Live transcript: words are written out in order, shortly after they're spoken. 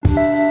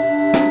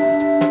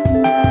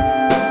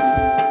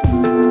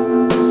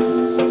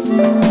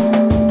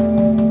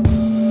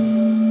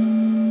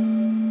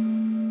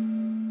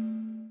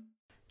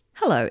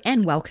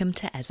and welcome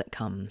to As It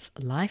Comes,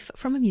 life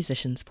from a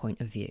musician's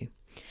point of view.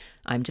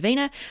 I'm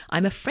Davina,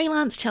 I'm a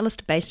freelance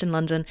cellist based in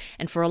London,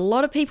 and for a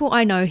lot of people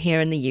I know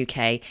here in the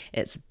UK,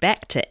 it's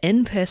back to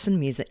in-person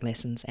music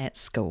lessons at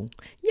school.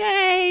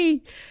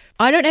 Yay!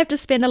 I don't have to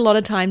spend a lot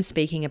of time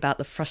speaking about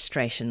the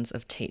frustrations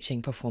of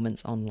teaching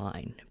performance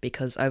online,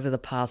 because over the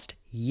past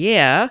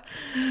year,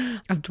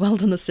 I've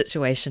dwelled on the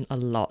situation a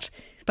lot.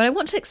 But I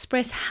want to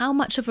express how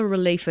much of a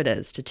relief it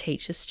is to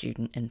teach a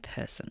student in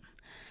person.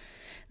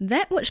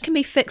 That which can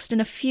be fixed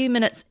in a few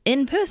minutes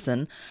in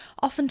person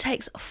often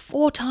takes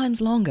 4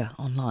 times longer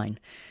online.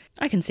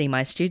 I can see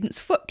my student's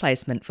foot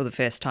placement for the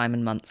first time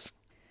in months.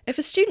 If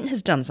a student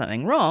has done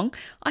something wrong,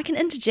 I can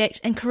interject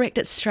and correct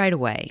it straight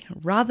away,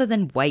 rather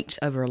than wait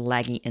over a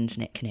laggy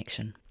internet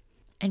connection.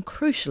 And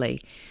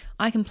crucially,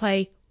 I can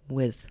play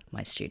with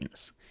my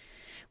students.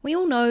 We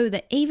all know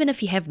that even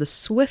if you have the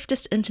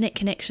swiftest internet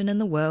connection in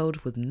the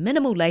world with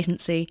minimal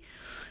latency,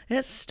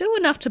 it's still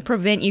enough to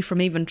prevent you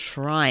from even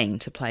trying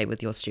to play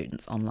with your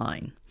students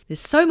online. There's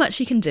so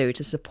much you can do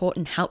to support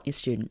and help your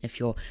student if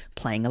you're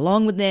playing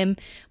along with them,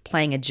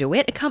 playing a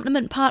duet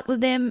accompaniment part with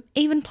them,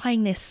 even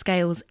playing their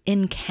scales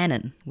in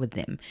canon with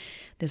them.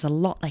 There's a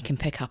lot they can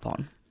pick up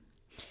on.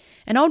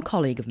 An old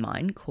colleague of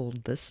mine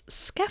called this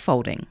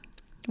scaffolding,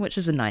 which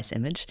is a nice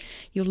image.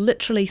 You're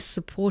literally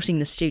supporting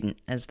the student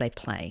as they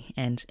play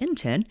and, in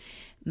turn,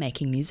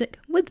 making music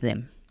with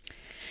them.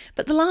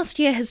 But the last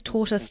year has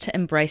taught us to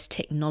embrace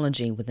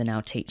technology within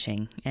our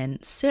teaching, and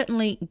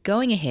certainly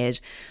going ahead,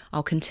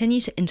 I'll continue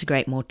to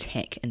integrate more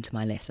tech into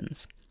my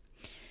lessons.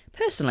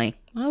 Personally,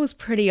 I was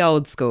pretty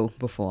old school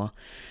before.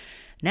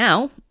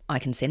 Now, I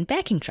can send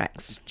backing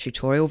tracks,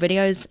 tutorial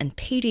videos, and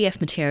PDF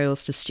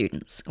materials to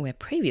students, where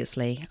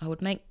previously I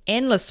would make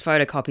endless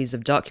photocopies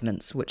of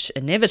documents, which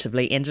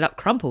inevitably ended up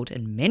crumpled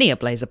in many a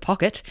Blazer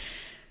pocket.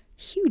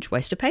 Huge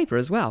waste of paper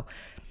as well.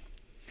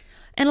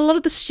 And a lot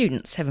of the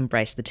students have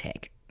embraced the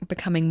tech,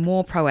 becoming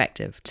more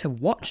proactive to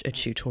watch a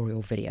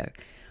tutorial video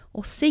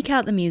or seek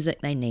out the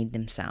music they need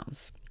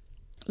themselves.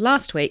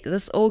 Last week,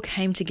 this all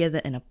came together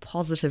in a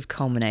positive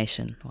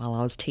culmination while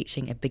I was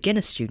teaching a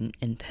beginner student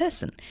in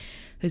person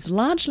who's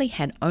largely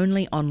had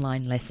only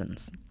online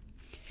lessons.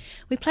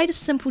 We played a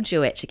simple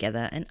duet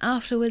together, and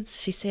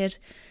afterwards she said,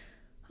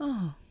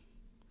 "Oh,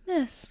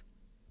 miss,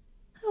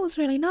 that was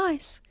really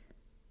nice.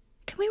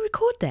 Can we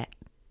record that?"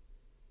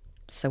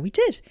 So we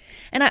did,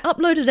 and I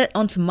uploaded it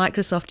onto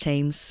Microsoft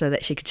Teams so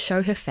that she could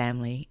show her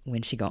family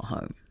when she got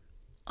home.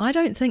 I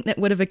don't think that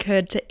would have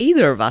occurred to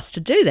either of us to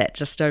do that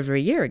just over a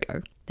year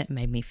ago. That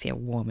made me feel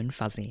warm and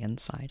fuzzy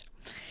inside.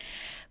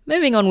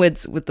 Moving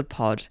onwards with the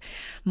pod,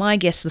 my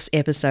guest this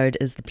episode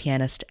is the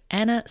pianist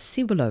Anna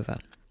Cibulova.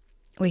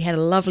 We had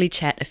a lovely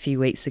chat a few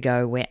weeks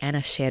ago where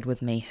Anna shared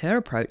with me her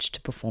approach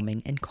to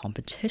performing in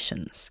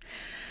competitions.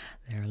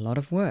 They're a lot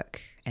of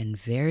work and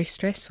very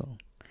stressful.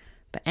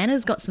 But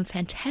Anna's got some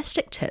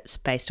fantastic tips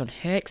based on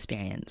her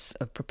experience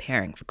of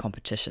preparing for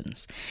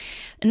competitions.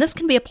 And this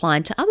can be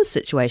applied to other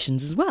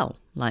situations as well,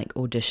 like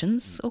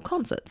auditions or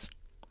concerts.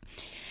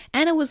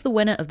 Anna was the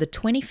winner of the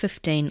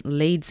 2015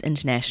 Leeds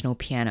International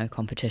Piano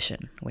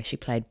Competition, where she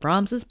played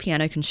Brahms's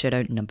Piano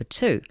Concerto No.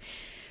 2,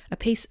 a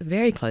piece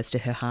very close to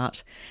her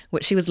heart,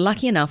 which she was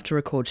lucky enough to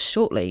record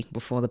shortly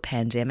before the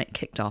pandemic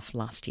kicked off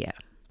last year.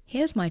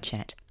 Here's my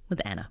chat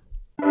with Anna.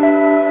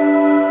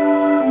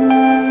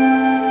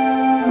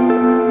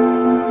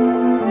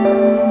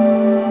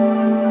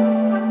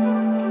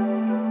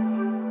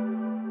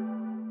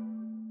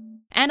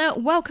 Anna,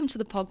 welcome to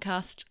the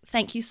podcast.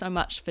 Thank you so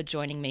much for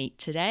joining me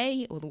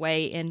today, all the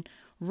way in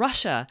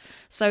Russia.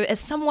 So as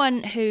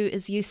someone who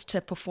is used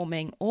to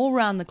performing all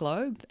around the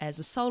globe as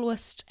a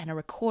soloist and a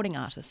recording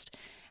artist,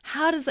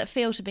 how does it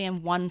feel to be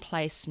in one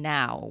place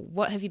now?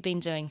 What have you been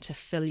doing to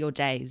fill your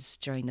days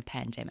during the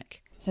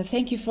pandemic? So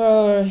thank you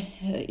for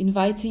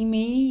inviting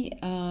me.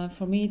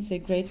 For me, it's a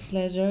great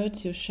pleasure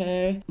to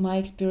share my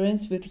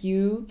experience with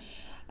you.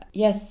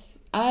 Yes,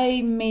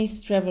 I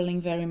miss traveling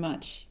very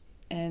much,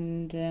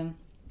 and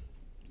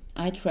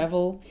I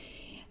travel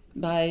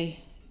by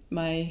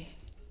my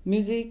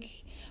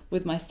music,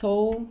 with my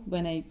soul,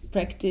 when I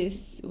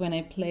practice, when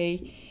I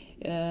play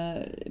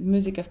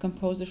music of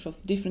composers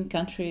of different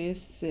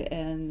countries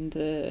and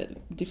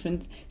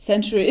different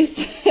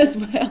centuries as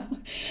well.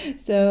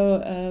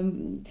 So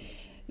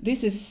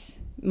this is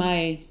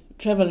my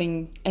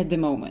traveling at the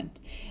moment.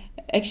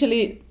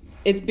 Actually,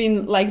 it's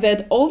been like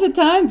that all the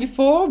time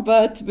before,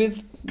 but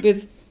with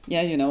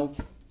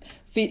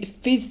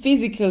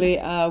physically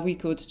we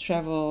could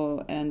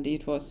travel, and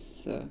it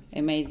was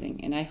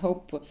amazing. And I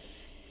hope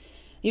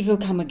it will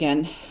come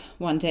again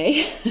one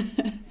day.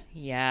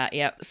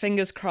 Yeah,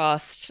 fingers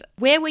crossed.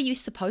 Where were you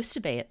supposed to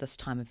be at this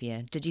time of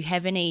year? Did you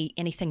have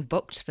anything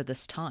booked for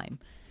this time?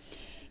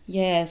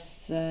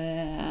 Yes,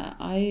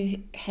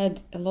 I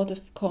had a lot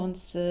of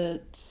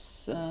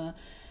concerts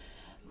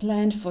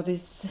planned for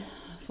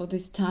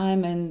this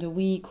time, and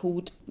we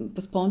could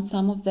postpone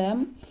some of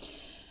them.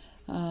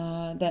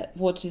 That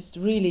what is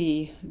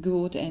really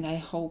good, and I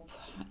hope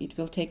it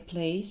will take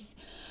place.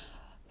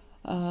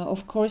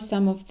 Of course,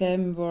 some of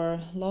them were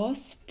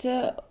lost,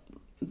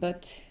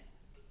 but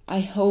I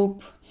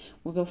hope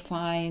we will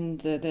find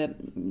the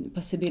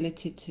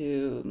possibility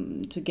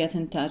to get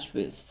in touch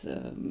with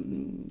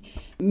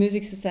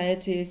music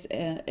societies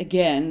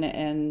again,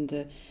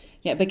 and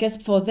yeah, because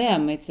for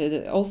them it's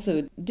also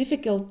a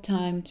difficult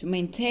time to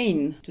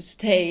maintain, to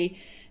stay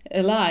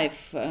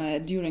alive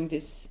during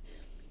this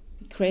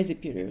crazy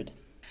period.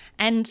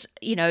 And,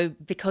 you know,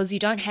 because you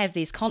don't have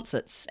these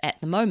concerts at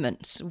the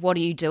moment, what are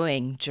you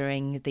doing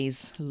during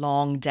these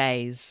long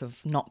days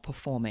of not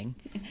performing?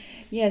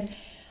 Yes,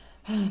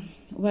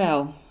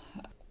 well,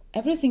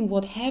 everything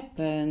what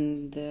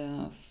happened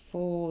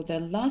for the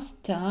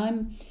last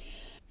time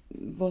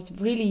was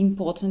really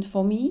important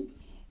for me,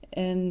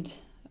 and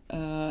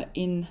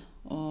in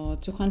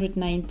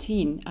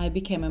 2019 I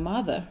became a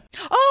mother.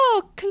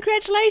 Oh,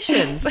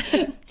 congratulations!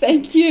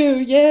 Thank you,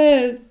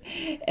 yes.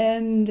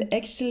 And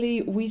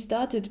actually we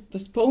started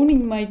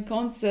postponing my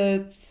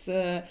concerts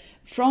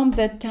from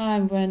that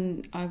time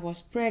when I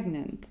was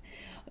pregnant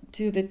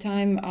to the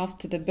time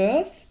after the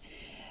birth.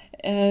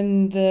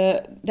 And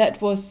that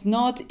was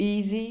not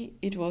easy.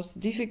 It was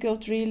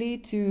difficult really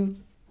to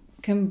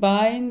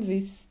combine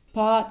these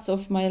parts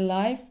of my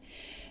life,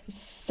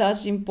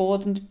 such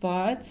important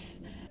parts.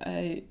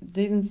 I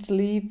didn't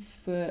sleep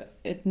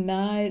at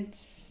night.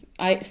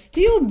 I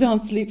still don't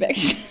sleep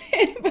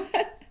actually,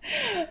 but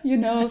you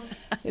know,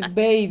 a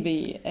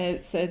baby,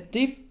 it's a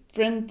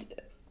different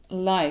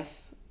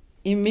life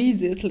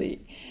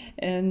immediately.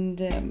 And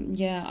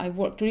yeah, I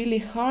worked really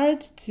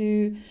hard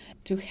to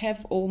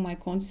have all my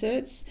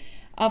concerts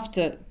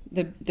after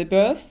the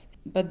birth,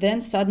 but then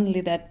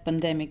suddenly that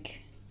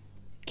pandemic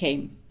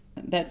came.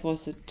 That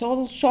was a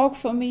total shock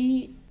for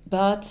me,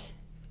 but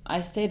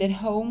I stayed at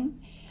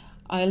home.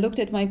 I looked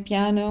at my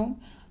piano,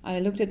 I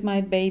looked at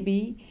my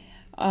baby,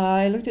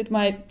 I looked at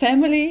my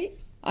family.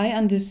 I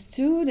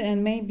understood,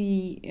 and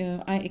maybe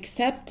I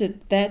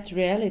accepted that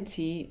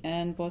reality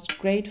and was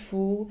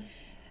grateful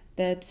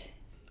that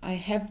I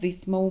have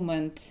this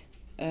moment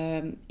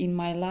in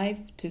my life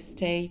to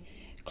stay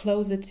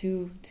closer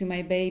to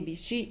my baby.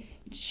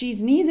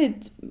 She's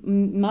needed,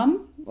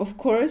 mum, of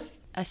course.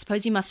 I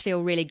suppose you must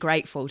feel really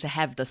grateful to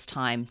have this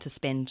time to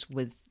spend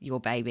with your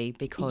baby,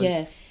 because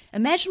Yes.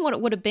 imagine what it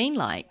would have been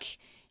like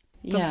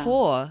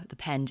before the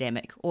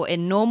pandemic or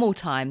in normal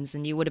times,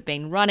 and you would have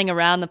been running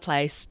around the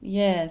place.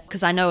 Yes.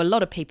 Because I know a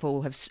lot of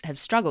people have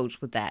struggled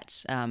with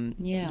that,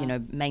 Yeah. you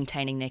know,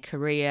 maintaining their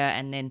career,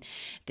 and then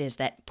there's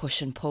that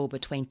push and pull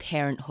between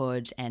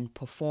parenthood and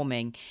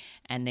performing,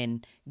 and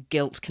then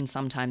guilt can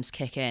sometimes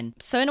kick in.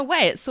 So in a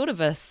way, it's sort of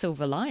a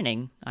silver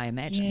lining, I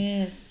imagine.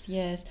 Yes,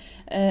 yes.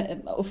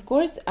 Of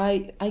course,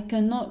 I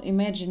cannot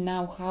imagine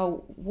now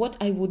what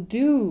I would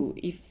do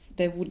if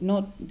there would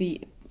not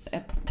be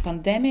a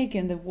pandemic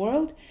in the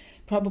world.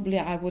 Probably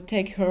I would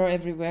take her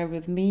everywhere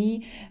with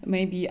me.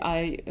 Maybe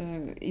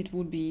it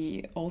would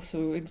be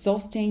also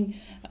exhausting,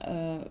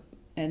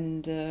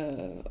 and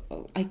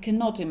I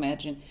cannot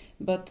imagine.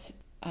 But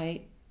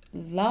I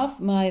love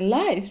my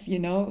life, you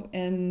know,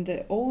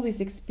 and all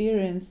this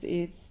experience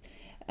is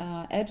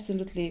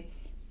absolutely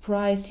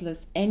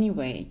priceless.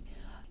 Anyway,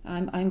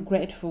 I'm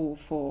grateful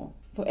for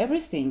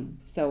everything.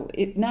 So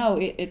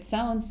it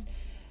sounds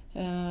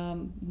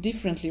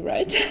differently,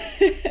 right?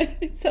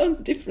 It sounds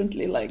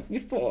differently like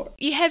before.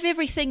 You have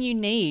everything you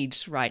need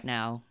right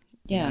now.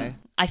 Yeah. You know?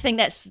 I think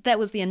that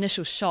was the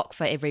initial shock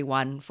for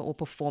everyone, for all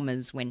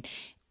performers, when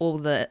all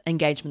the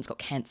engagements got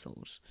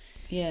cancelled.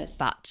 Yes.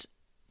 But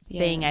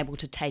being able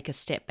to take a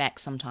step back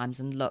sometimes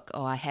and look,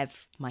 I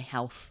have my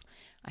health,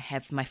 I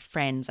have my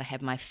friends, I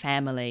have my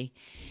family.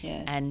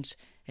 Yes. And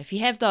if you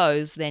have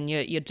those, then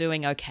you're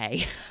doing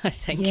okay, I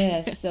think.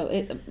 Yes. So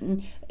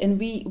and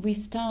we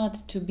start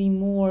to be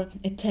more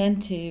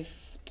attentive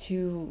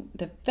to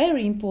the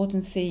very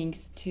important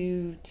things,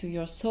 to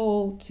your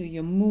soul, to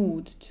your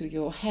mood, to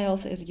your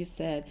health, as you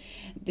said.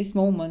 This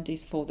moment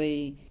is for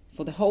the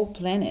whole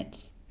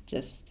planet.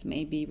 Just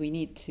maybe we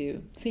need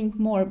to think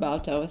more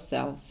about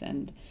ourselves,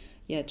 and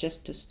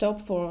just to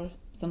stop for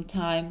some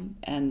time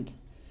and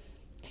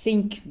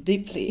think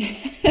deeply.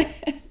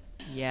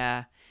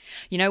 Yeah.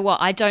 You know what?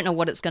 I don't know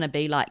what it's going to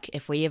be like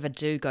if we ever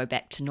do go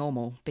back to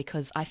normal,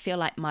 because I feel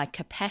like my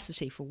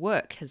capacity for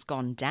work has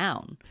gone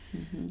down.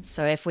 Mm-hmm.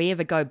 So if we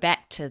ever go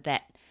back to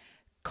that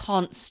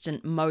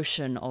constant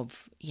motion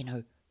of, you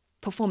know,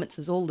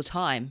 performances all the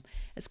time,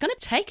 it's going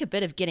to take a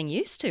bit of getting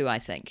used to, I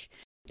think.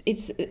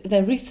 It's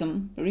the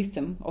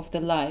rhythm of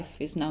the life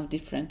is now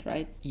different,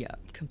 right? Yeah,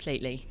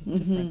 completely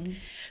different. Mm-hmm.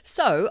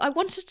 So I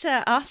wanted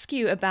to ask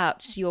you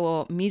about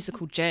your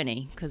musical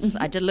journey, because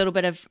I did a little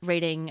bit of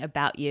reading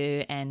about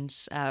you, and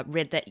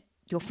read that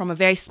you're from a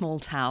very small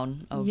town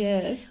of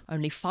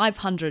only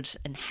 500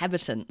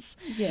 inhabitants.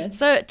 Yes.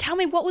 So tell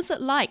me, what was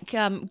it like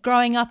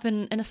growing up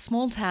in a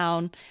small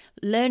town,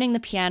 learning the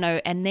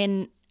piano, and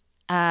then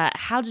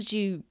how did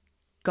you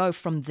go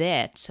from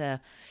there to,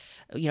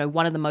 you know,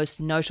 one of the most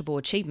notable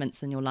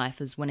achievements in your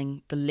life is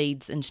winning the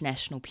Leeds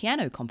International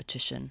Piano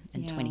Competition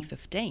in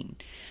 2015.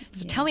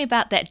 So tell me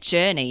about that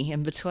journey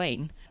in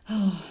between.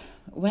 Oh,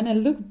 when I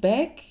look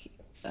back,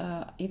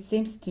 it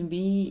seems to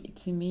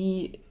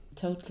me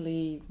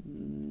totally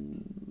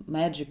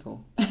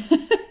magical.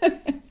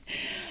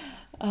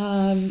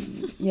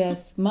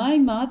 Yes, my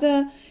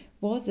mother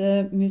was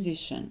a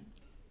musician.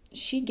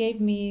 She gave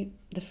me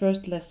the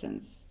first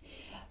lessons.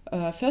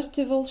 First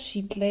of all,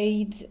 she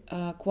played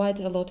quite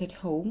a lot at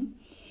home,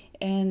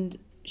 and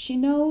she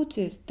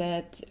noticed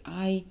that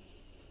I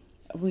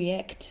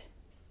react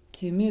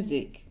to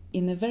music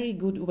in a very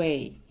good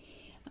way.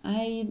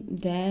 I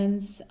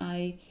dance,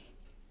 I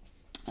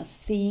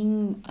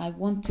sing, I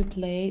want to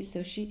play.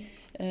 So she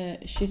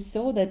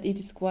saw that it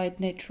is quite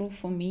natural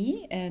for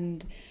me,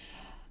 and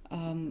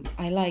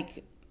I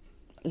like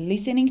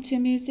listening to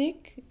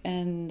music.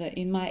 And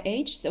in my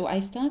age, so I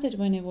started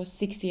when I was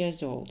 6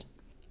 years old.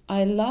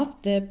 I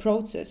loved the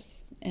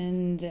process,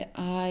 and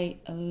I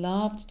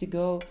loved to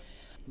go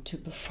to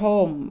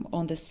perform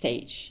on the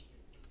stage.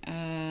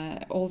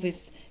 All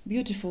these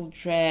beautiful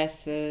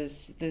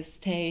dresses, the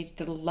stage,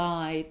 the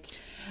light,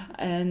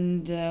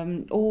 and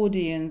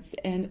audience,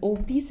 and all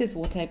pieces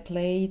what I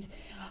played.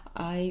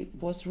 I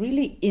was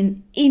really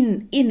in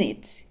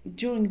it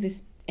during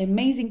this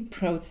amazing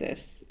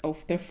process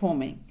of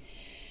performing.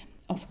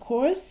 Of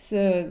course,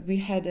 we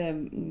had a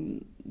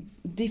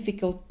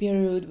difficult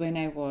period when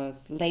I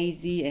was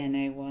lazy and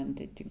I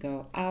wanted to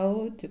go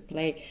out to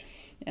play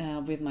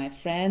with my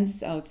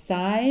friends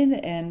outside,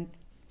 and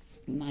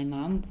my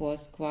mom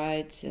was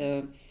quite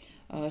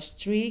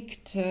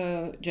strict,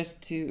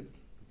 just to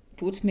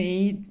put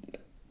me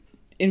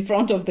in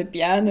front of the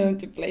piano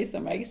to play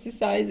some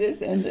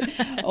exercises and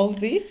all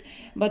this.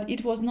 But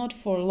it was not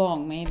for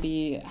long,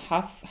 maybe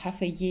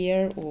half a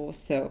year or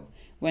so,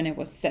 when I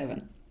was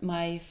 7.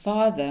 My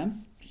father,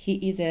 he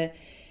is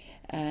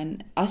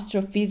an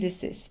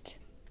astrophysicist,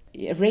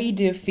 a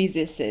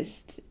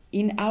radiophysicist.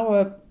 In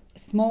our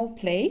small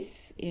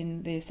place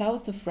in the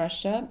south of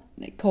Russia,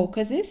 the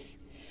Caucasus,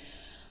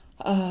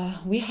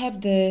 we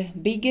have the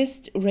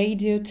biggest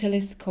radio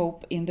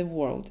telescope in the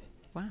world.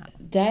 Wow.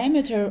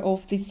 Diameter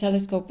of this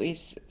telescope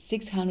is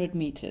 600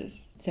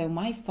 meters. So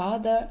my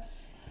father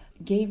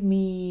gave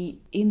me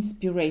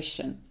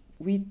inspiration.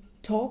 We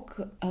talk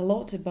a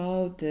lot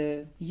about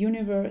the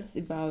universe,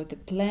 about the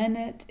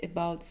planet,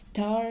 about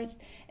stars,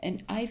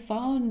 and I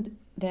found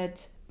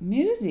that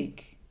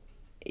music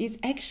is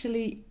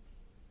actually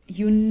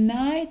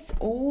unites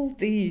all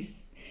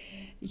these,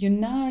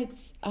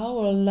 unites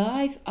our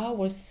life,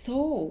 our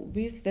soul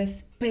with the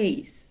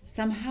space.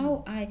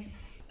 Somehow I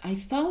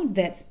found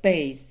that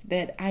space,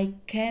 that I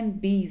can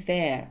be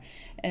there.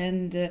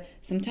 And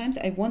sometimes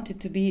I wanted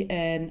to be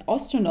an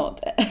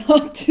astronaut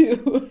to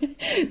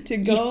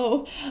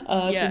go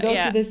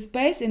to the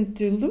space and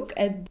to look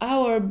at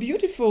our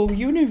beautiful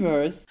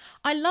universe.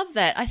 I love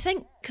that. I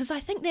think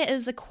there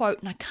is a quote,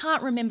 and I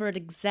can't remember it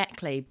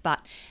exactly, but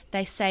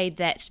they say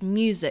that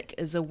music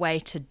is a way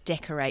to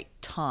decorate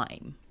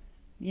time.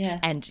 Yeah.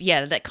 And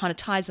yeah, that kind of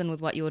ties in with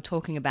what you were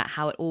talking about,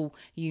 how it all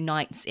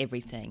unites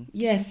everything.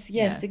 Yes,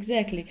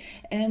 exactly.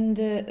 And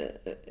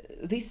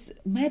this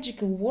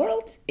magical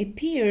world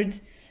appeared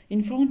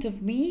in front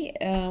of me,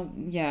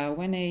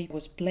 when I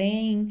was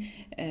playing,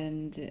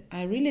 and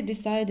I really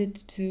decided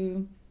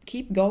to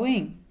keep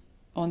going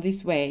on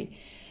this way.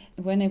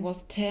 When I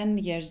was 10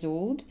 years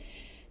old,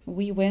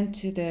 we went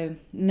to the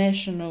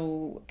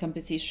national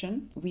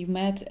competition. We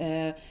met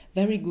a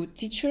very good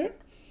teacher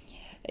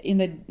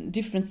in a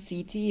different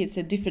city. It's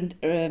a different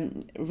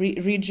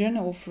region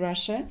of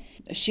Russia.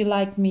 She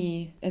liked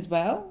me as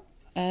well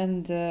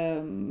and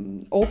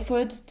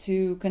offered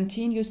to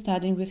continue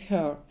studying with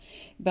her.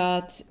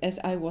 But as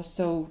I was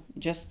so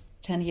just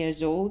 10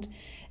 years old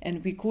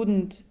and we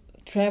couldn't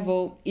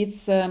travel,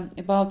 it's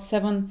about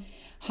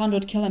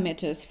 700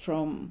 kilometers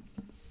from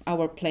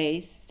our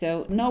place.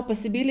 So no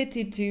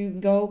possibility to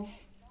go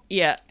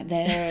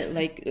there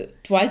like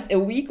twice a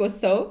week or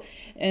so.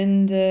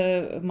 And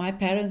my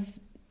parents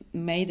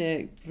made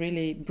a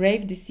really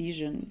brave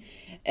decision,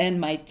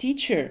 and my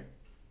teacher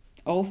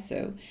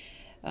also,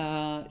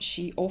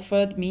 she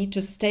offered me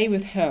to stay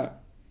with her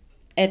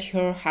at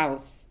her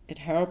house, at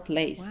her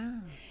place.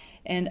 Wow.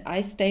 And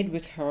I stayed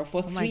with her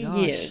for 3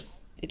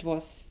 years. It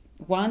was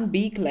one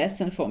big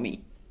lesson for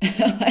me.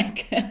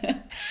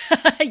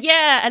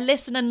 A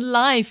lesson in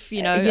life,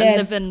 a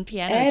live-in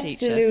piano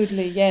teacher.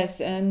 Absolutely,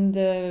 yes.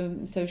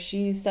 And so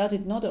she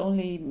started not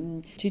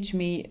only teach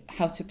me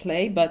how to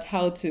play, but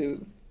how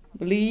to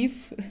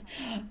live.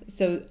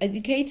 So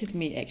educated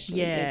me.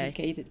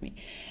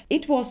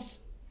 It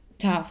was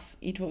tough.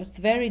 It was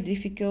very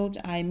difficult.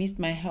 I missed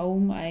my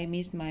home. I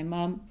missed my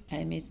mom.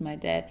 I missed my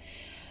dad,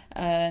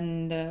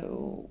 and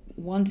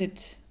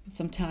wanted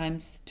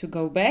sometimes to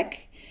go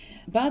back.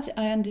 But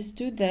I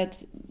understood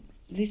that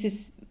this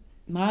is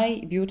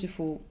my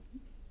beautiful,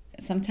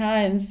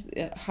 sometimes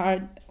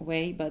hard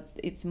way, but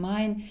it's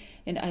mine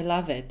and I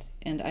love it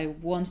and I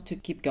want to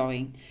keep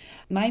going.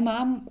 My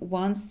mom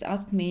once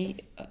asked me,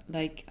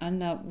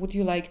 Anna, would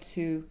you like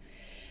to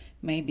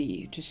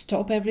maybe to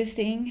stop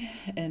everything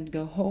and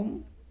go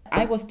home?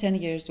 I was 10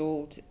 years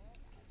old.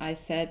 I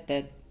said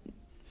that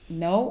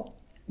no,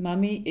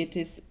 Mommy, it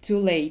is too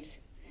late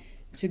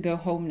to go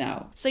home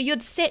now. So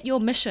you'd set your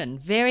mission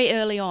very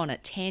early on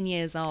at 10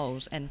 years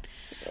old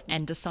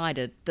and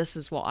decided this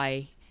is what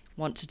I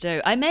want to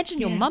do. I imagine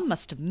your mum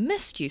must have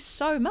missed you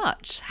so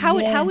much.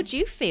 How would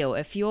you feel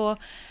if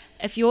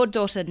your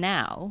daughter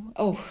now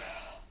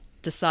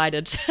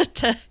decided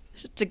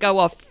to go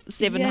off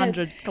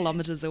 700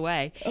 kilometers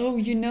away? Oh,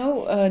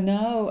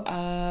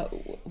 now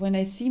when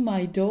I see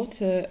my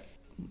daughter,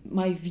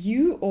 my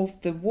view of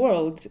the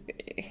world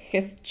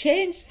has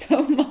changed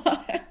so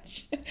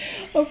much,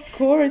 of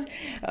course.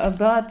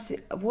 But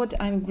what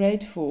I'm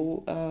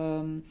grateful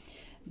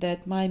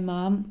that my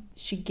mom,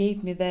 she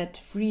gave me that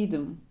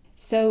freedom.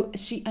 So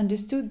she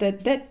understood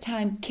that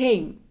time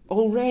came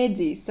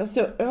already,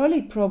 so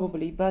early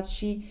probably, but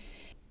she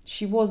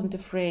wasn't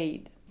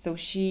afraid. So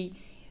she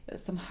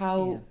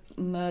somehow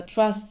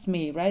trusted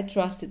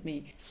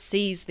me.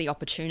 Seized the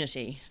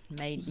opportunity,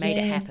 made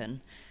it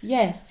happen.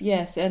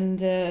 Yes, and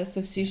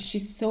so she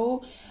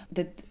saw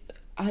that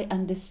I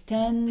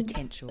understand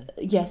potential.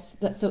 Yes,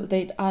 so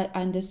that I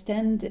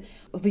understand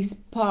this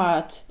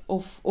part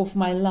of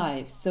my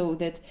life, so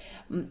that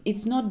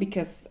it's not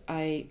because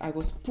I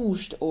was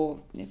pushed or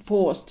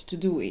forced to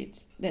do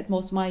it. That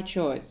was my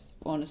choice,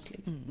 honestly.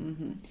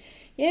 Mm-hmm.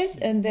 Yes,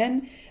 and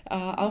then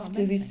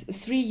after these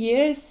 3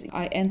 years,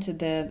 I entered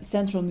the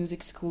Central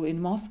Music School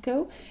in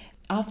Moscow.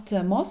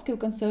 After Moscow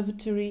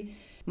Conservatory,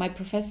 my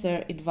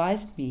professor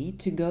advised me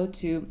to go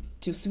to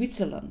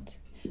Switzerland,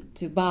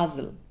 to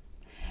Basel.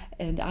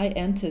 And I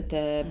entered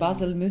the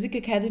Basel Music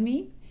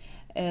Academy.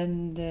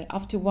 And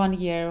after 1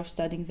 year of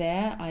studying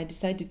there, I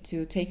decided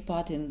to take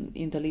part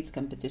in the Leeds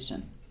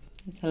competition.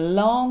 It's a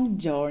long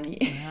journey.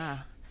 Yeah.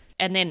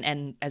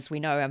 And as we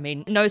know, I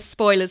mean, no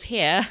spoilers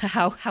here,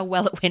 how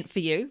well it went for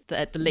you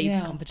at the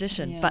Leeds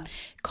competition. But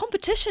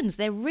competitions,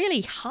 they're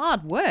really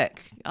hard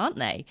work, aren't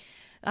they?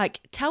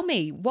 Like, tell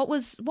me, what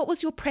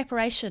was your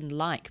preparation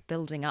like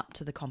building up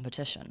to the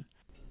competition?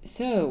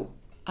 So,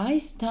 I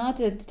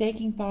started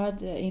taking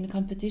part in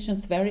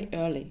competitions very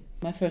early.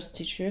 My first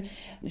teacher,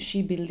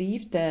 she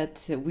believed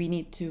that we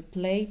need to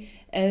play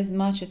as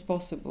much as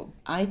possible.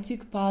 I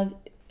took part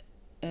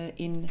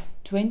in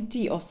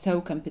 20 or so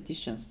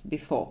competitions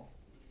before,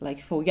 like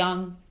for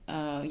young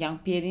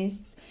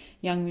pianists,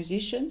 young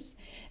musicians,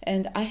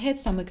 and I had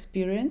some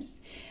experience.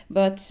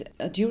 But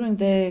during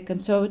the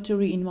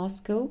conservatory in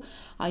Moscow,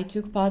 I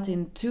took part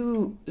in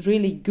 2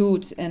 really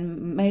good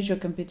and major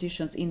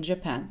competitions in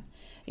Japan,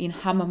 in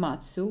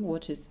Hamamatsu,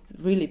 which is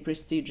really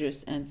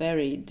prestigious and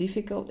very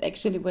difficult.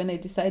 Actually, when I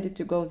decided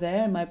to go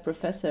there, my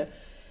professor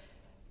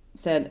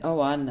said,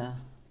 "Oh,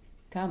 Anna,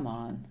 come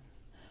on.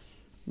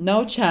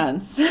 No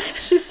chance,"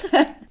 she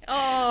said.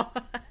 Oh,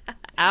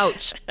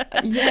 ouch.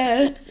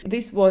 Yes,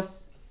 this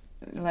was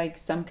like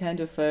some kind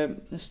of a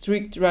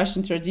strict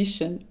Russian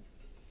tradition.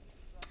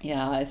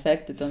 Yeah,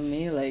 affected on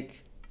me,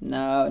 like,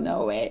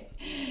 no way.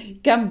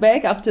 Come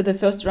back after the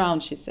first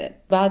round, she said.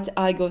 But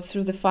I got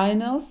through the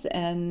finals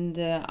and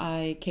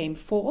I came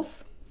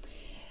 4th.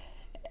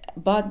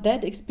 But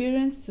that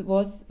experience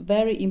was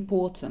very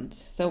important.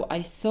 So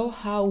I saw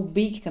how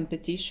big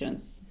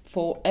competitions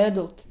for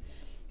adult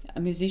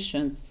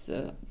musicians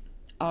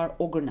are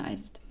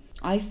organized.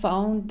 I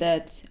found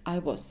that I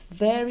was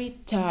very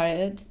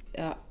tired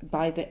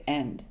by the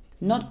end.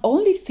 Not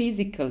only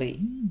physically.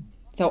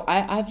 So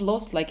I've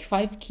lost like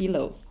 5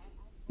 kilos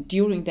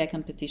during that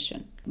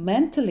competition.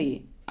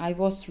 Mentally, I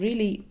was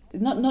really,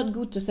 not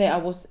good to say I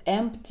was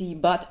empty,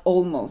 but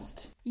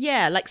almost.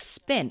 Yeah, like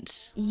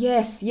spent.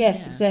 Yes,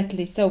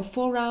 exactly. So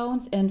 4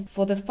 rounds, and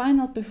for the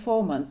final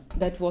performance,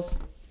 that was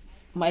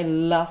my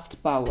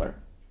last power.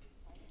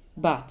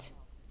 But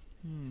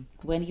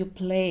when you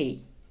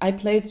play, I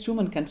played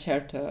Schumann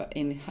concerto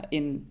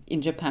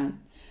in Japan,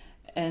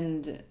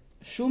 and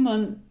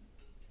Schumann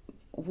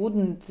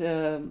wouldn't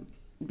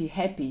be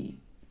happy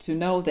to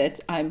know that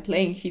I'm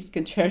playing his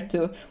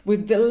concerto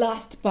with the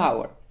last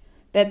power.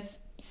 That's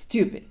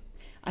stupid.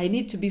 I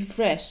need to be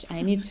fresh.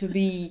 I need to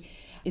be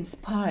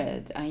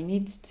inspired. I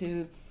need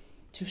to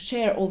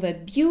share all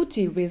that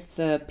beauty with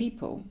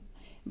people.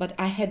 But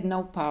I had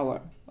no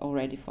power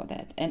already for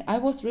that. And I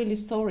was really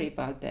sorry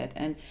about that.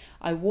 And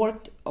I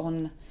worked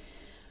on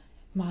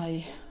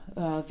my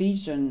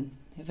vision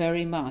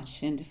very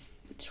much and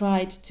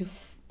tried to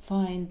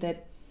find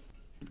that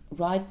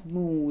right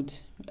mood,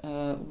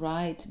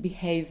 right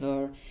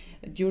behavior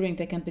during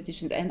the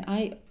competitions, and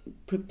I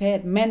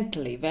prepared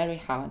mentally very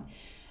hard.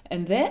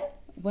 And then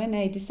when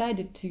I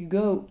decided to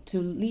go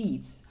to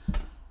Leeds,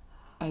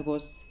 I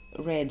was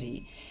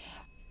ready,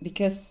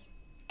 because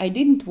I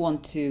didn't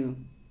want to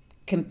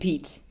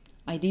compete,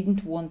 I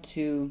didn't want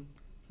to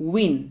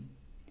win,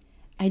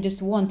 I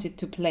just wanted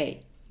to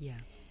play.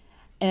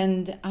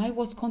 And I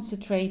was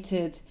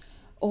concentrated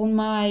on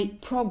my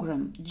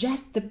program,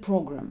 just the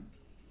program.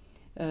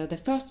 The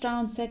first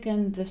round,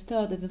 second, the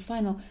third, and the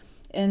final.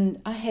 And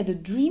I had a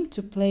dream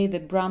to play the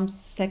Brahms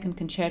second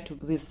concerto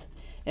with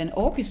an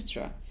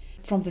orchestra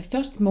from the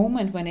first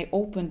moment when I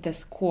opened the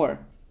score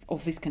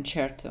of this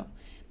concerto.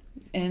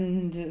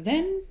 And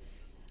then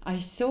I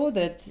saw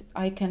that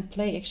I can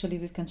play actually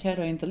this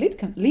concerto in the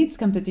Leeds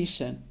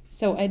competition.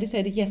 So I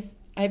decided, yes,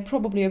 I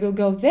probably will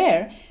go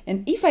there.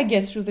 And if I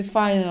get through the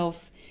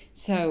finals,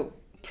 so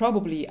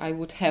probably I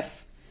would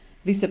have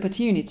this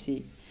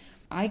opportunity.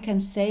 I can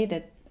say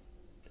that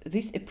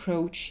this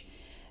approach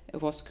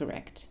was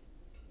correct.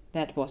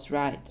 That was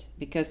right,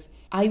 because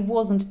I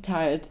wasn't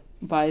tired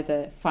by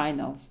the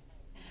finals.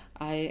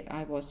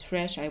 I was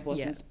fresh, I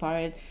was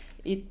inspired.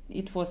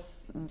 It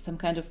was some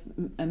kind of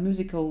a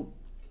musical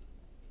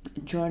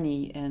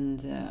journey,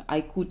 and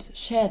I could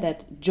share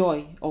that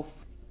joy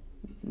of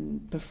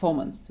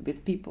performance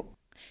with people.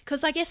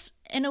 Because I guess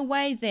in a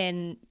way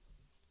then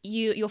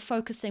you're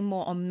focusing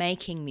more on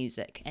making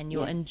music and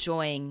you're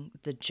enjoying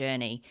the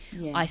journey.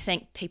 Yeah. I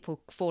think people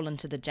fall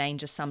into the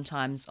danger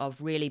sometimes of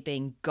really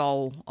being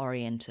goal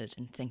oriented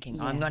and thinking,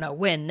 I'm going to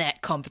win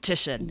that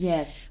competition.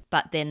 Yes.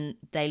 But then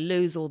they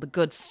lose all the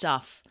good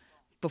stuff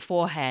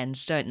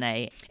beforehand, don't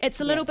they?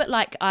 It's a little bit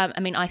like,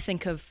 I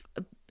think of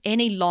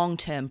any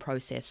long-term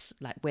process,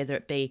 like whether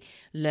it be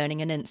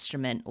learning an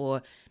instrument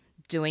or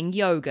doing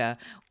yoga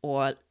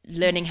or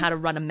learning how to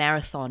run a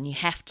marathon. You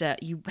have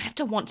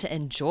to want to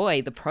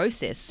enjoy the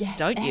process,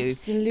 don't you?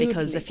 Absolutely.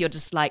 Because if you're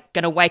just like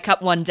going to wake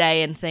up one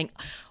day and think,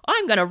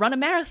 I'm going to run a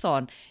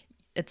marathon,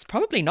 it's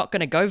probably not going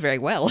to go very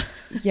well.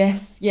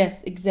 Yes,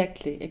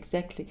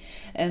 exactly.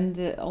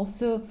 And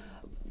also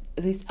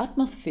this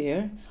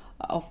atmosphere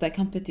of the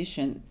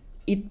competition,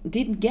 it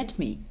didn't get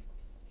me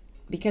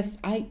because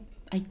I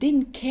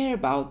didn't care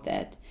about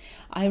that.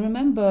 I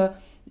remember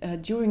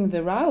during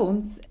the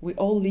rounds, we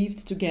all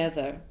lived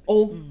together,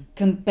 all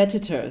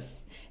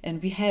competitors,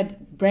 and we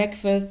had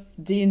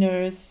breakfast,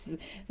 dinners,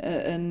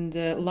 and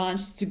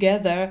lunch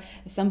together.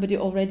 Somebody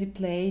already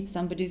played,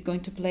 somebody is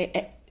going to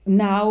play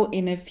now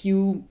in a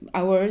few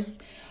hours,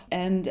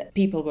 and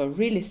people were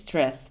really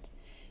stressed.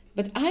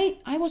 But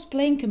I was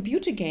playing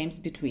computer games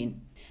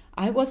between.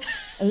 I was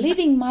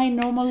living my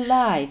normal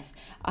life.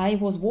 I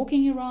was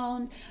walking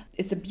around.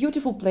 It's a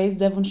beautiful place,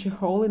 Devonshire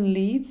Hall in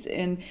Leeds,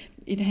 and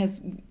it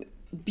has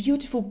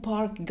beautiful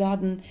park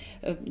garden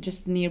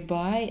just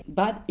nearby.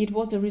 But it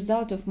was a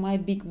result of my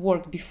big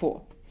work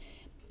before.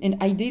 And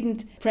I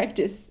didn't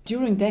practice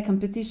during the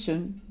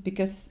competition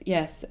because,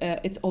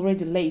 it's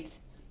already late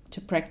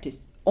to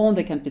practice on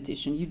the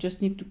competition. You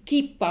just need to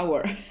keep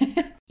power.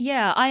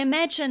 Yeah, I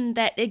imagine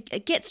that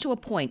it gets to a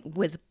point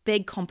with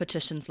big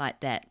competitions like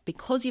that,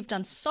 because you've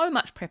done so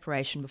much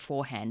preparation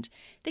beforehand,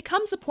 there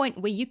comes a point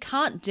where you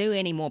can't do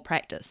any more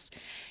practice.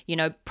 You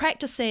know,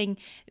 practicing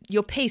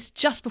your piece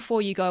just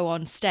before you go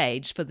on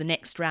stage for the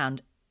next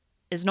round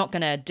is not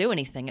going to do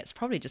anything. It's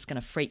probably just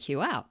going to freak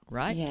you out,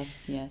 right?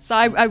 Yes. So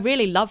I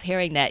really love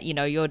hearing that, you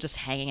know, you're just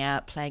hanging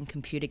out, playing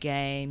computer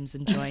games,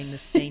 enjoying the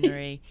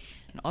scenery.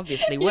 And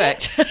obviously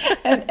worked.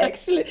 And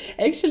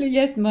actually,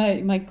 yes,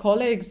 my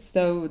colleagues,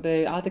 so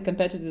the other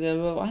competitors, they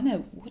were, Anna,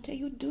 what are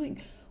you doing?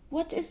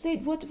 What is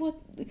it? What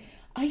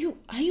are you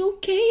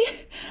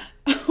okay?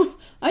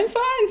 I'm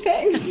fine,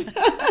 thanks.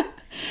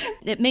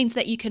 It means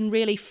that you can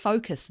really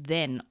focus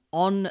then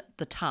on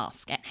the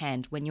task at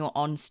hand when you're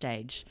on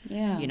stage.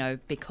 Yeah. You know,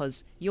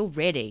 because you're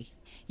ready.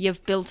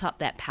 You've built up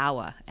that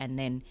power, and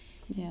then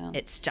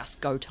it's just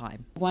go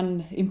time.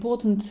 One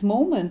important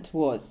moment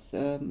was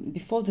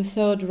before the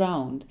third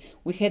round,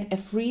 we had a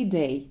free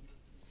day,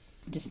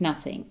 just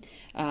nothing.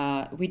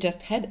 We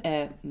just had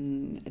a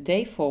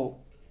day for,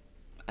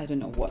 I don't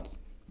know what,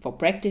 for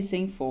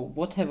practicing, for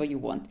whatever you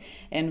want.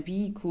 And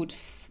we could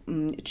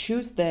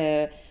choose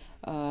the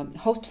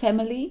host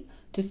family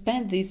to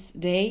spend this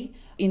day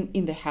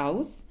in the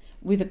house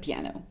with a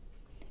piano.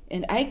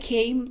 And I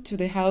came to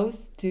the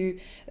house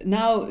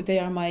now they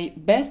are my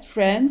best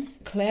friends,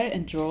 Claire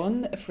and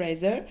Ron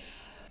Fraser.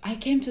 I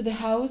came to the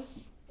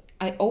house,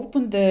 I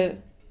opened the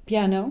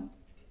piano,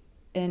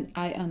 and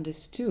I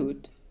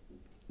understood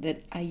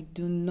that I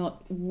do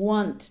not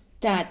want to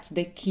touch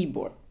the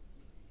keyboard.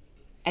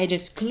 I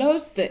just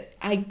closed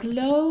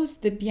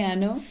the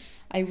piano,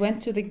 I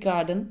went to the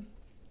garden,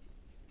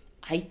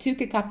 I took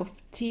a cup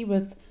of tea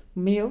with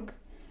milk,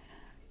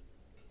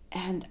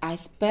 and I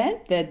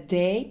spent that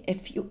day a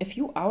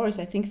few hours,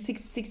 I think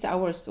 6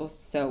 hours or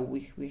so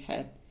we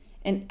had.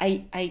 And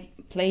I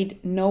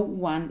played no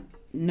one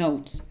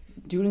note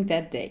during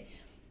that day.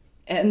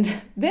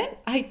 And then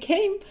I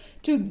came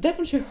to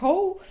Devonshire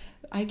Hall.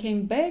 I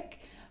came back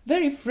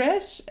very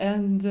fresh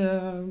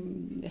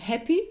and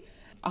happy.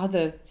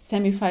 Other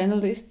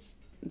semi-finalists,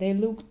 they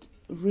looked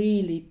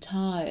really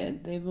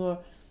tired. They were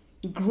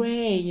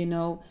grey, you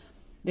know.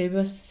 They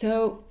were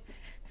so,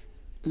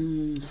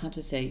 how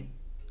to say...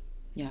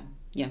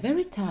 Yeah,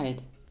 very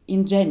tired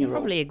in general.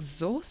 Probably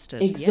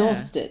exhausted. Yeah.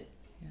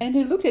 And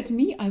they looked at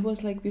me, I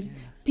was like with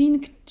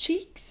pink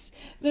cheeks,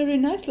 very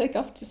nice, like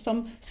after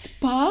some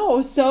spa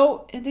or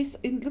so. And they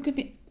look at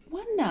me,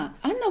 Anna,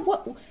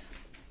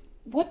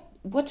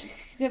 what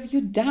have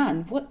you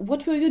done?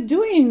 What were you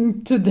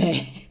doing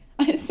today?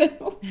 I said,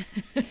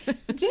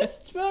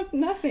 just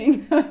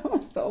nothing.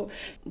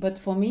 But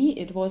for me,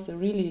 it was a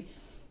really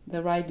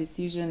the right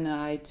decision.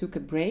 I took a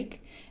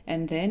break,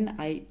 and then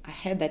I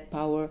had that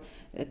power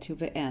till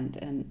the end.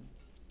 And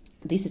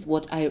this is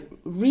what I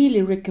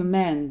really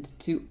recommend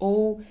to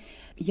all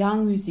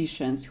young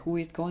musicians who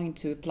is going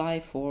to apply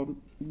for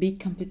big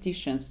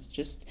competitions.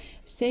 Just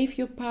save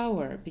your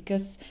power,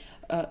 because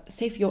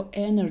save your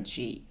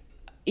energy.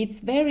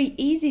 It's very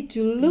easy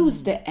to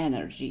lose the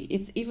energy.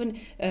 It's even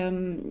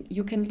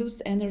you can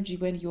lose energy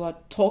when you are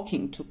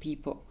talking to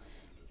people.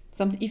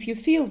 If you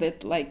feel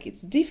that like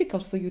it's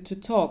difficult for you to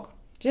talk,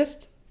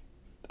 just,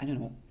 I don't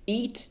know,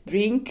 eat,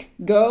 drink,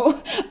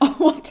 go, or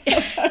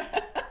whatever.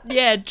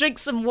 Yeah, drink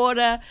some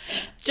water,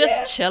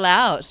 just chill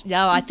out.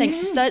 No, I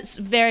think that's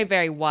very,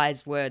 very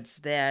wise words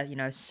there,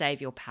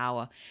 save your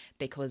power,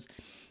 because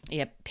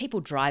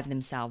people drive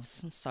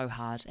themselves so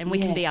hard, and we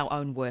can be our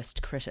own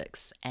worst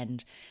critics,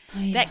 and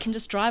that can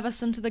just drive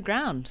us into the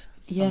ground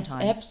sometimes.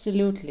 Yes,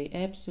 absolutely,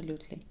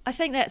 absolutely. I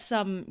think that's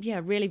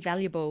really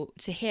valuable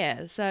to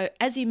hear. So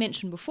as you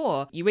mentioned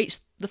before, you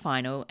reached the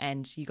final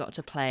and you got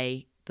to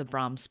play the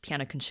Brahms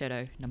Piano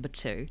Concerto No.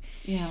 2.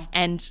 Yeah.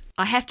 And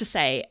I have to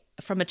say,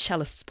 from a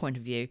cellist's point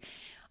of view,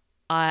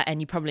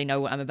 and you probably know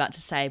what I'm about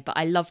to say, but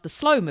I love the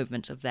slow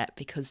movement of that,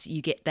 because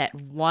you get that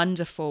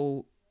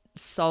wonderful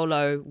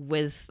solo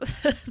with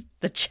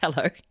the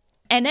cello.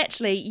 And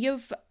actually,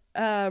 you've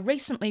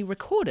recently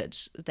recorded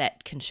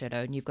that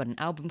concerto, and you've got an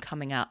album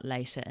coming out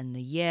later in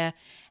the year,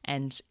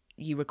 and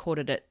you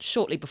recorded it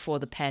shortly before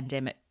the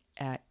pandemic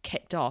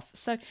kicked off.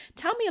 So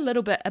tell me a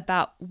little bit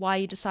about why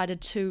you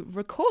decided to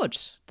record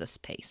this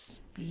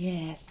piece.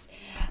 Yes.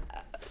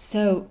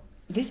 So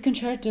this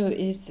concerto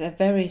is a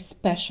very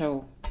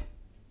special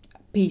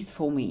piece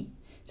for me.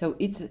 So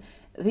it's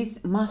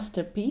this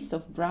masterpiece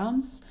of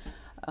Brahms,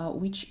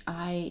 which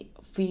I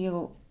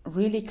feel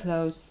really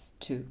close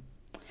to.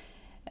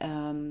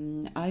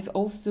 I've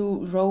also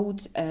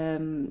wrote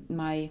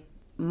my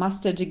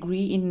master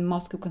degree in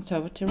Moscow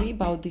Conservatory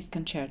about this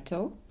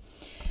concerto.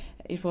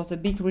 It was a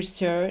big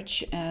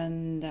research,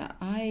 and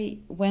I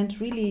went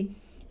really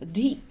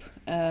deep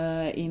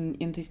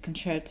in this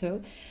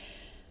concerto.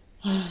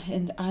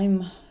 And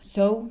I'm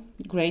so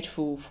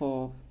grateful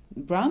for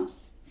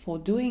Brahms for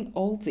doing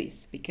all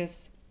this,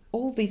 because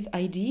all these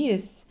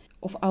ideas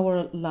of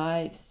our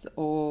lives,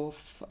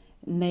 of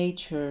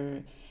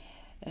nature,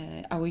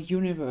 our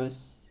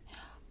universe,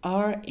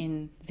 are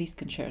in this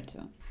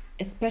concerto.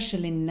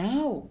 Especially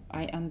now,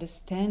 I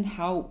understand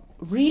how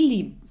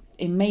really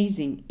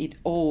amazing it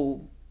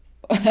all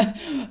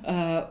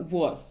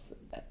was.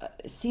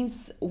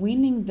 Since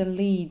winning the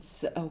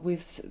leads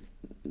with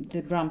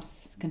the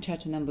Brahms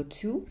Concerto No.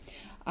 2,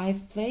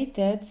 I've played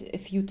that a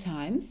few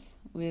times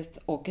with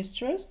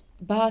orchestras,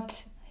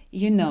 but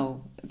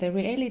the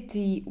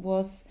reality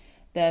was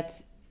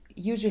that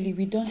usually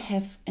we don't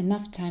have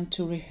enough time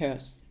to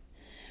rehearse.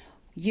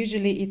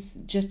 Usually it's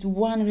just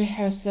one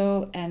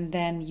rehearsal and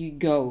then you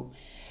go.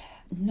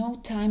 No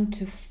time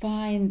to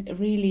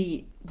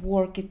really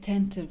work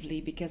attentively,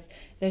 because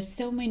there's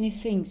so many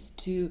things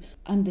to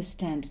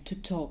understand, to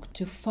talk,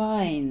 to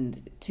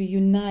find, to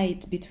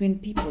unite between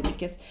people,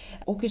 because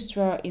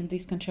orchestra in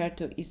this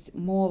concerto is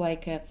more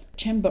like a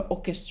chamber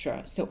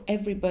orchestra, so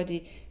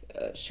everybody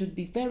should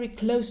be very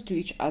close to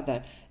each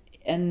other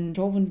and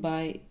driven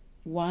by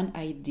one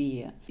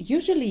idea.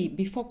 Usually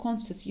before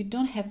concerts you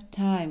don't have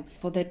time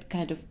for that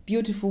kind of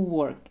beautiful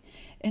work,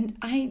 and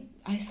I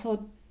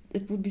thought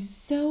it would be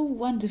so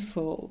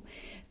wonderful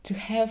to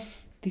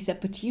have this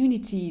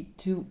opportunity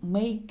to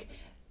make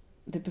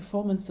the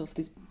performance of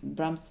this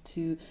Brahms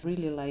to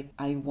really like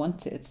I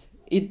wanted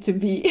it to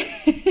be.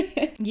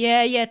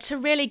 Yeah, to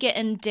really get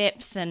in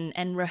depth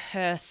and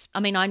rehearse.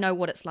 I mean, I know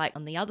what it's like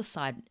on the other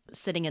side,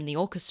 sitting in the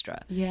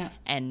orchestra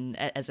and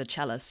as a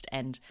cellist,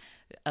 and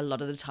a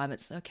lot of the time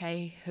it's,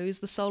 okay, who's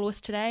the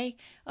soloist today?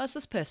 Oh, it's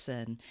this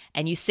person.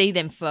 And you see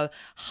them for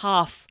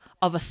half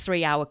of a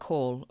 3-hour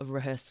call of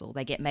rehearsal.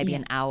 They get maybe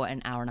an hour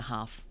and a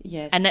half.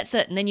 Yes. And that's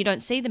it. And then you don't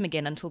see them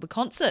again until the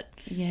concert.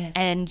 Yes.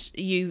 And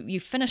you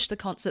finish the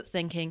concert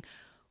thinking,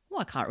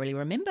 I can't really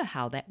remember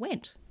how that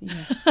went.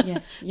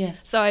 Yes.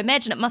 So I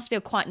imagine it must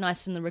feel quite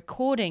nice in the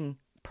recording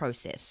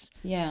process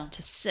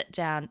to sit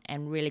down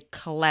and really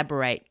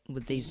collaborate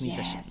with these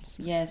musicians.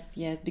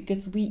 Yes,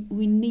 because we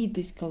need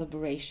this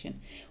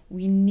collaboration.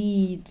 We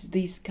need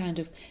this kind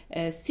of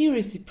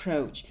serious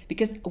approach,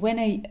 because when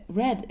I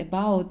read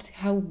about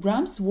how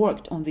Brahms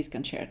worked on this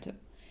concerto,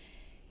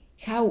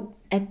 how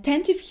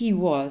attentive he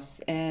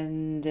was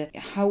and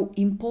how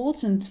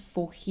important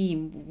for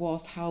him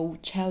was how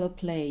cello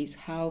plays,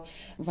 how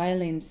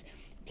violins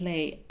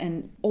play,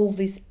 and all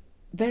this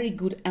very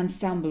good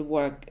ensemble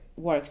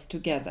works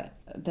together.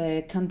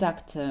 The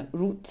conductor,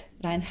 Ruth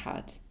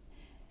Reinhardt,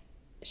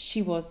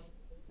 she was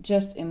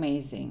just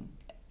amazing.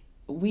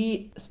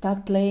 We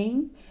start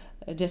playing,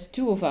 just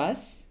two of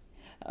us,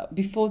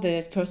 before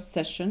the first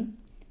session,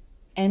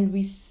 and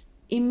we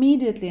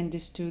immediately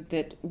understood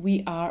that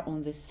we are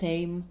on the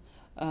same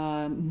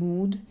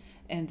mood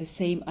and the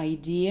same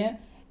idea,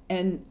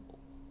 and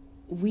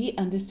we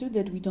understood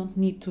that we don't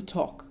need to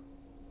talk.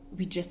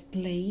 We just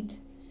played.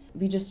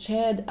 We just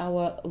shared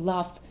our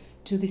love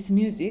to this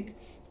music,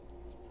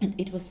 and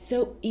it was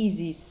so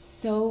easy,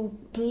 so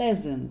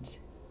pleasant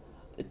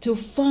to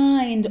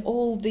find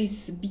all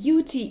this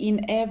beauty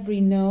in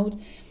every note.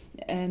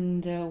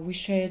 And we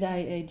shared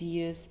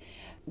ideas,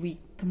 we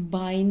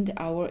combined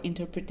our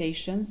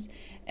interpretations,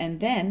 and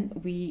then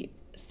we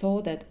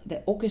saw that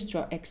the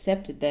orchestra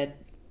accepted that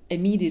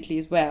immediately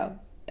as well.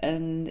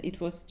 And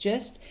it was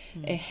just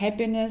a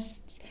happiness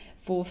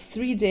for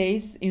 3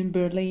 days in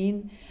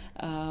Berlin.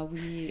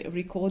 We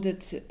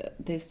recorded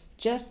this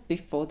just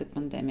before the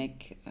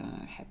pandemic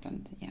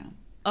happened. Yeah.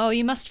 Oh,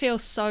 you must feel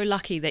so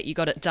lucky that you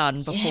got it done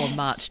before Yes.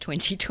 March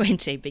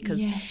 2020,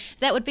 because Yes.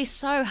 that would be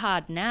so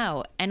hard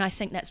now. And I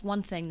think that's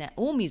one thing that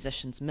all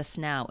musicians miss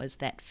now, is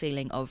that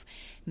feeling of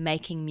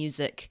making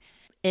music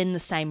in the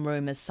same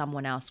room as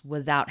someone else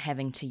without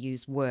having to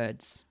use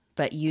words,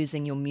 but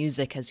using your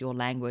music as your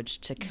language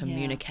to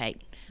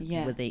communicate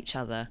Yeah. with each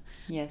other.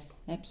 Yes,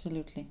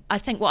 absolutely. I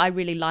think what I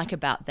really like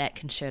about that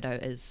concerto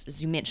is,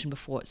 as you mentioned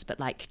before, it's a bit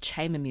like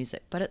chamber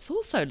music, but it's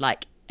also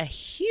like a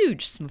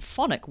huge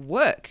symphonic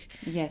work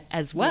Yes.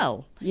 as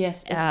well.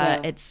 Yes, as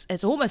well.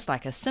 It's almost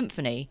like a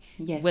symphony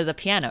Yes. with a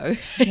piano.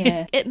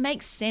 Yeah. It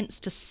makes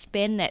sense to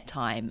spend that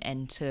time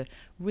and to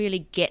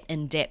really get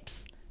in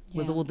depth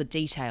with Yeah. all the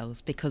details,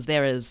 because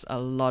there is a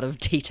lot of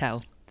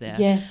detail there.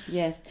 Yes,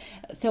 yes.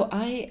 So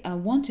I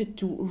wanted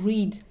to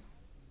read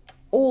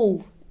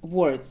all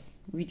words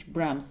which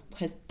Brahms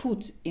has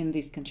put in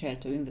this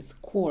concerto, in the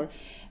score.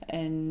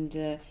 And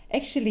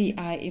actually,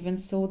 I even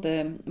saw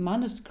the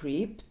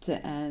manuscript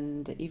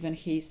and even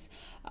his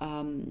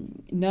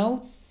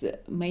notes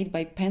made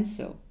by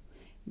pencil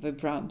by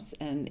Brahms.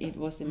 And it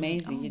was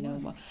amazing,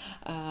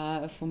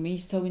 for me,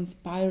 so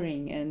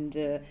inspiring. And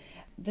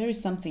there is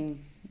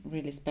something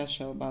really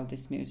special about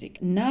this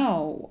music.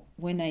 Now,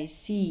 when I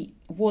see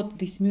what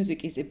this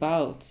music is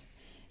about,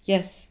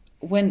 yes,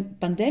 when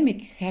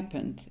pandemic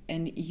happened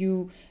and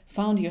you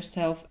found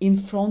yourself in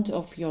front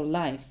of your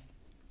life,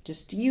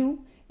 just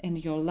you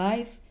and your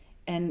life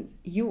and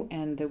you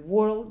and the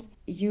world,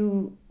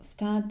 you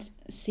start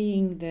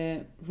seeing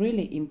the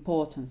really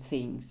important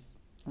things.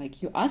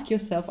 Like you ask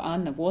yourself,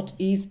 Anna, what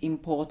is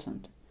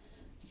important?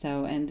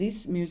 So, and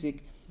this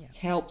music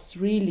helps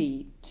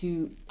really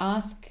to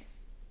ask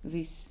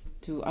this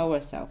to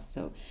ourselves.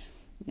 So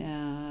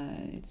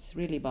it's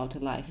really about a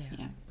life.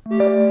 Yeah.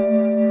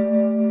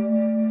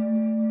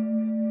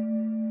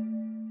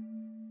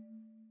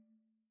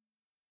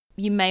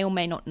 You may or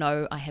may not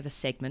know I have a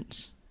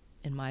segment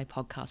in my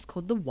podcast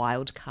called the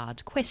Wild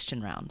Card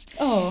Question Round.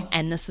 Oh.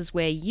 And this is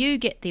where you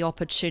get the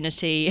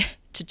opportunity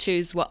to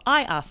choose what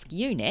I ask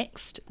you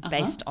next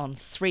based on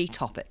 3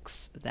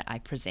 topics that I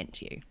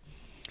present you.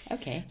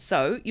 Okay.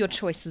 So your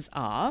choices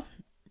are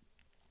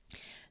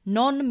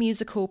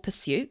non-musical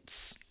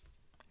pursuits,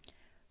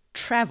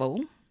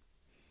 travel,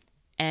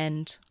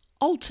 and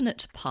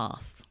alternate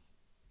path.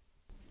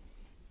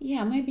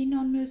 Yeah, maybe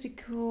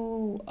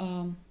non-musical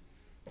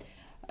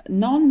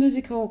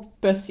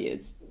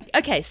pursuits.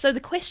 Okay, so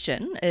the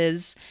question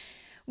is,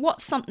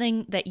 what's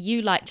something that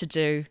you like to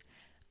do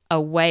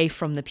away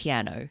from the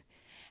piano?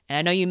 And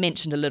I know you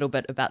mentioned a little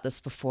bit about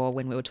this before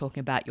when we were talking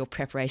about your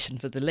preparation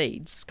for the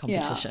Leeds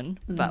competition,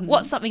 but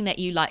what's something that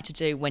you like to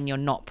do when you're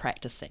not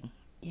practicing?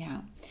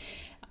 Yeah.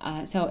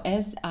 So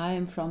as I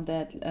am from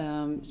that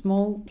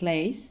small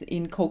place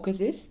in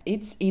Caucasus,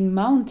 it's in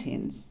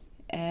mountains,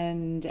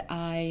 and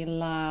I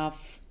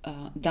love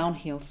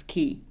downhill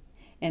ski,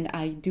 and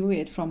I do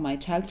it from my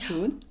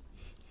childhood.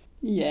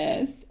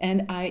 Yes,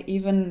 and I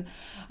even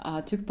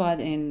took part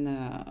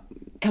in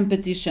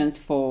competitions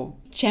for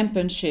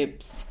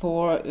championships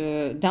for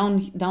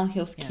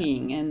downhill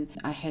skiing, and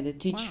I had a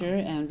teacher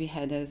and we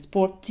had a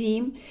sport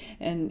team,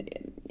 and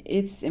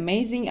it's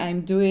amazing.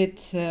 I'm doing it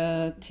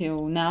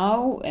till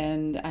now,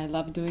 and I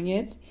love doing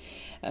it.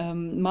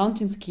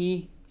 Mountain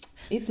ski,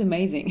 it's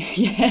amazing.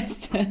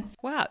 Yes.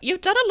 Wow,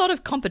 you've done a lot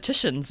of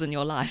competitions in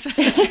your life.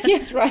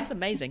 Yes, right. That's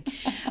amazing.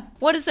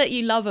 What is it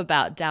you love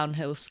about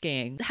downhill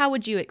skiing? How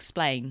would you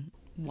explain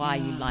why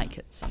you like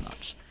it so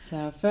much?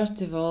 So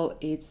first of all,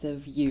 it's a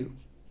view.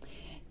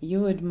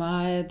 You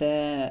admire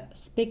the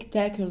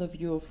spectacular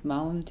view of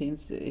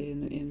mountains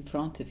in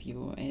front of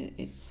you.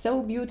 It's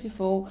so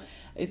beautiful.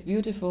 It's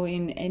beautiful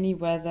in any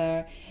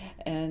weather,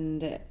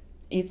 and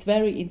it's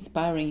very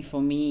inspiring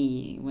for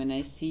me when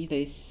I see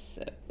these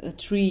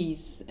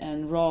trees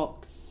and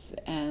rocks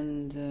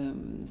and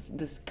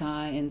the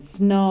sky and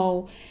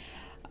snow.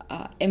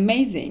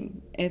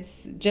 Amazing.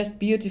 It's just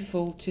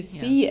beautiful to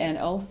see, and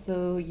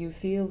also you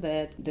feel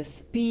that the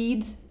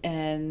speed,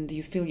 and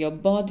you feel your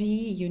body.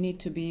 You need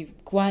to be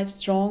quite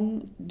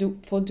strong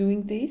for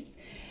doing this,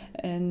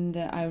 and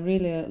I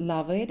really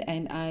love it.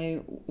 And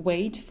I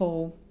wait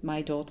for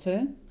my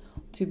daughter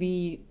to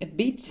be a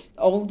bit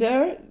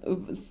older,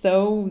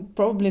 so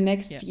probably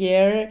next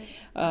year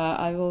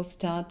I will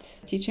start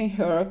teaching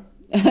her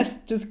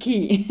to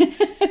ski.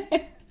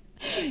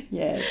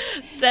 Yes.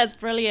 That's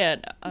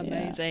brilliant.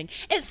 Amazing.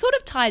 Yeah. It sort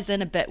of ties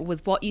in a bit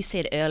with what you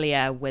said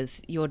earlier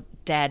with your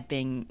dad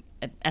being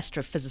an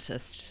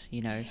astrophysicist,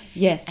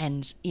 Yes.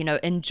 and,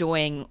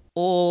 enjoying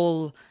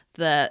all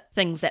the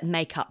things that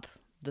make up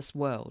this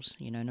world,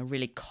 in a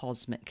really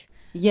cosmic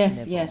Yes,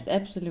 level. yes,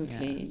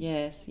 absolutely.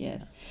 Yes,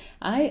 yes.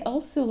 I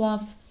also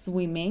love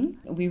swimming.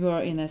 We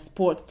were in a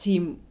sport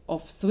team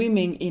of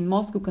swimming in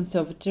Moscow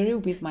Conservatory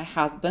with my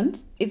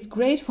husband. It's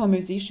great for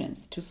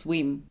musicians to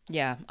swim.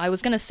 Yeah, I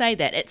was going to say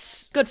that.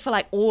 It's good for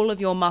like all of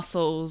your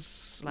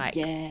muscles, like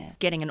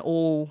getting an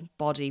all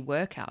body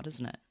workout,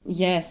 isn't it?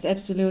 Yes,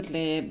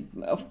 absolutely.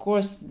 Of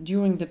course,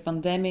 during the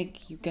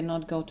pandemic, you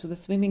cannot go to the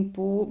swimming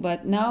pool.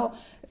 But now,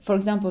 for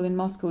example, in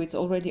Moscow, it's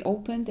already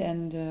opened.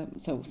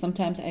 And so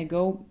sometimes I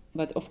go.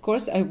 But of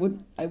course, I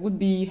would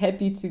be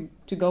happy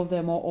to go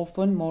there more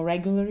often, more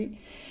regularly.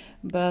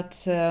 But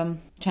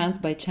chance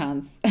by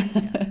chance.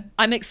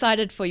 I'm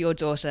excited for your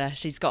daughter.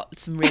 She's got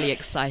some really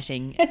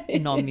exciting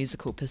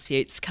non-musical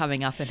pursuits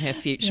coming up in her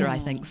future, I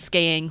think.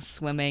 Skiing,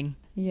 swimming.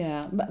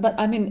 Yeah, but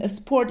I mean, a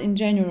sport in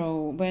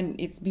general, when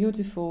it's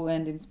beautiful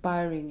and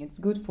inspiring, it's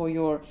good for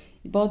your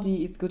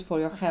body, it's good for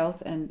your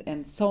health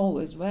and soul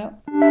as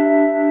well.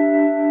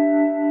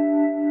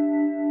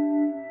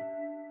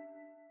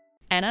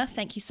 Anna,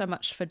 thank you so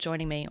much for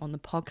joining me on the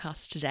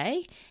podcast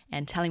today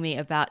and telling me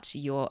about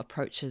your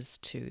approaches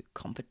to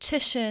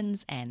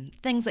competitions and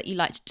things that you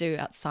like to do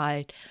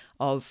outside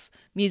of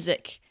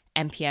music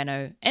and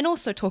piano, and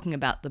also talking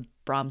about the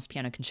Brahms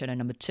Piano Concerto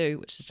No. 2,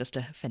 which is just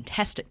a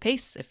fantastic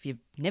piece if you've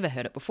never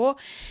heard it before.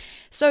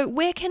 So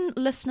where can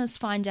listeners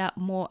find out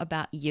more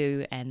about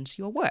you and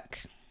your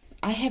work?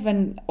 I have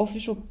an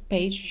official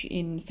page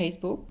in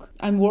Facebook.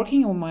 I'm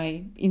working on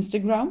my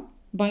Instagram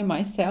by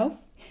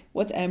myself,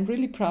 what I'm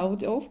really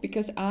proud of,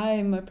 because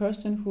I'm a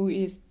person who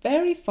is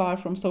very far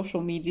from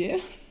social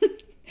media,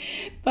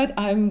 but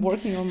I'm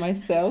working on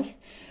myself,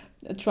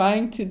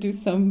 trying to do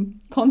some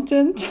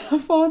content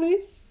for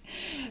this.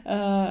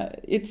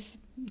 It's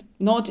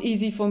not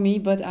easy for me,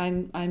 but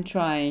I'm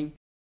trying.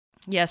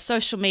 Yeah,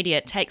 social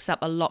media takes up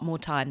a lot more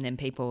time than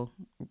people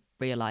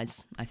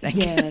realize, I think.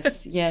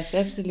 Yes,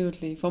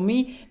 absolutely. For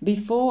me,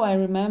 before, I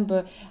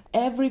remember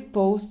every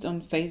post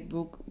on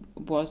Facebook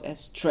was a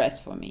stress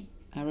for me.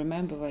 I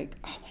remember like,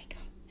 oh my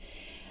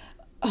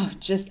God.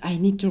 I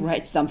need to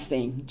write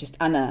something.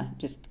 Anna,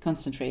 just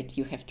concentrate.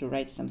 You have to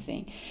write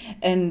something.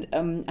 And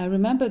I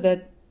remember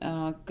that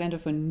kind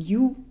of a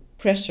new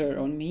pressure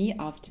on me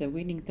after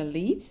winning the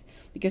leads,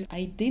 because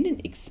I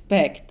didn't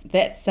expect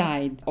that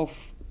side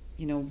of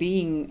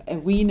being a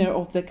winner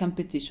of the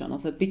competition,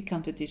 of the big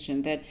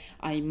competition, that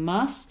I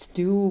must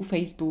do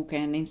Facebook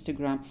and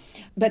Instagram.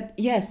 But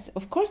yes,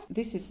 of course,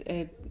 this is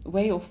a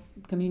way of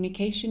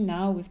communication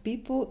now with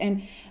people.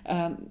 And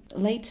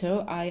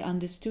later I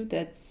understood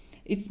that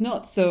it's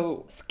not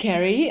so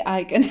scary.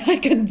 I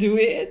can do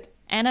it.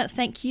 Anna,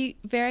 thank you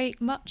very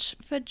much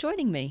for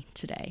joining me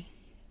today.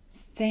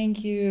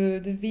 Thank you,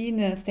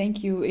 Davina.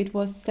 Thank you. It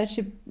was such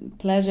a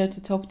pleasure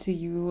to talk to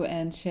you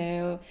and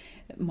share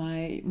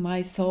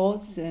my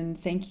thoughts, and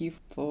thank you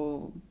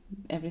for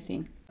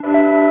everything.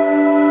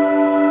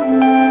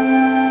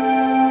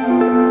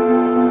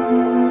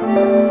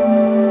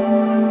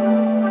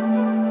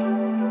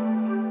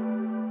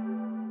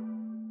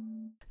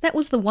 That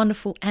was the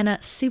wonderful Anna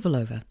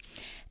Sivalova.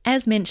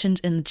 As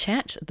mentioned in the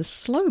chat, the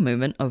slow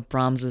movement of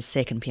Brahms's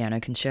second piano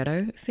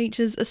concerto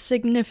features a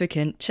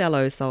significant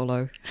cello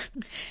solo.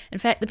 In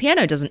fact, the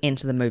piano doesn't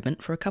enter the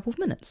movement for a couple of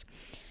minutes.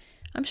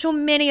 I'm sure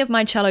many of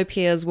my cello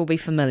peers will be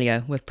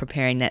familiar with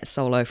preparing that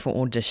solo for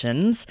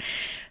auditions,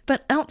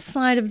 but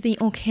outside of the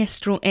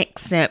orchestral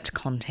excerpt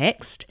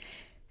context,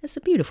 it's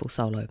a beautiful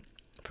solo,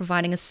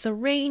 providing a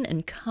serene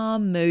and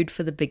calm mood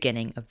for the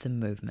beginning of the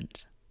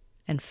movement.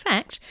 In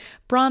fact,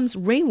 Brahms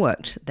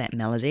reworked that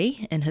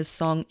melody in his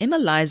song Immer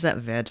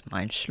leiser wird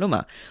mein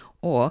Schlummer,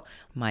 or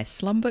My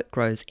Slumber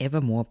Grows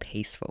Ever More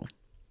Peaceful.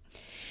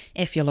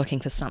 If you're looking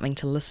for something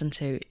to listen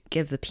to,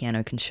 give the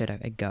piano concerto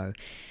a go.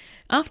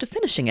 After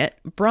finishing it,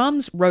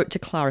 Brahms wrote to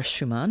Clara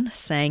Schumann,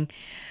 saying,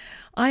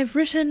 "I've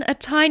written a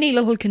tiny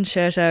little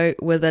concerto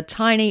with a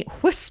tiny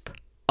wisp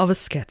of a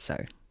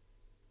scherzo."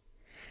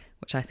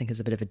 Which I think is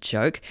a bit of a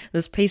joke.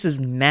 This piece is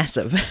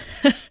massive,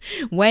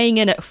 weighing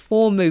in at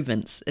 4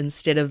 movements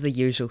instead of the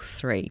usual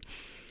 3.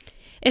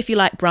 If you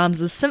like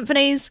Brahms's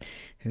symphonies,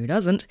 who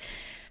doesn't,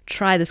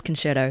 try this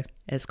concerto.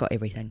 It's got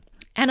everything.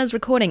 Anna's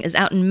recording is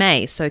out in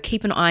May, so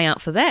keep an eye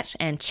out for that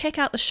and check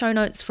out the show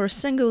notes for a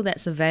single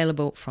that's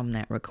available from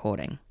that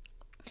recording.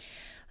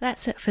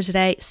 That's it for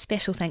today.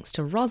 Special thanks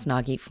to Roz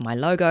Nagy for my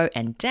logo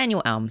and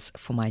Daniel Elms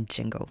for my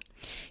jingle.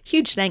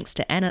 Huge thanks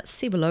to Anna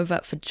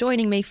Sivalova for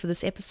joining me for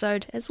this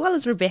episode, as well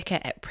as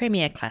Rebecca at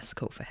Premier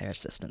Classical for her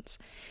assistance.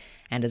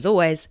 And as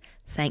always,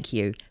 thank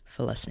you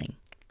for listening.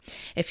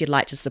 If you'd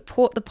like to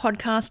support the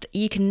podcast,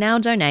 you can now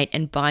donate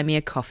and buy me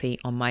a coffee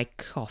on my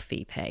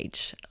Ko-fi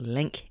page.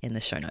 Link in the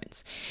show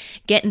notes.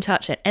 Get in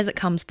touch at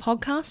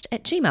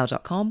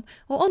asitcomespodcast@gmail.com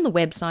or on the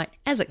website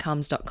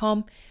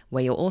asitcomes.com,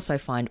 where you'll also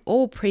find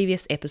all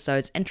previous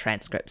episodes and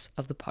transcripts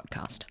of the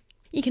podcast.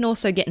 You can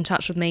also get in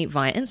touch with me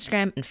via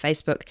Instagram and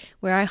Facebook,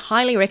 where I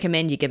highly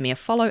recommend you give me a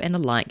follow and a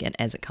like at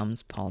As It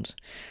Comes Pod.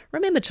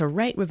 Remember to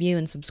rate, review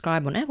and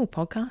subscribe on Apple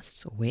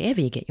Podcasts or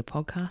wherever you get your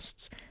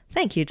podcasts.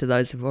 Thank you to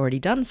those who've already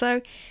done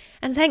so,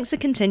 and thanks for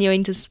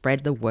continuing to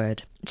spread the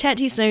word. Chat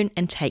to you soon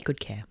and take good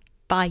care.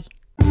 Bye.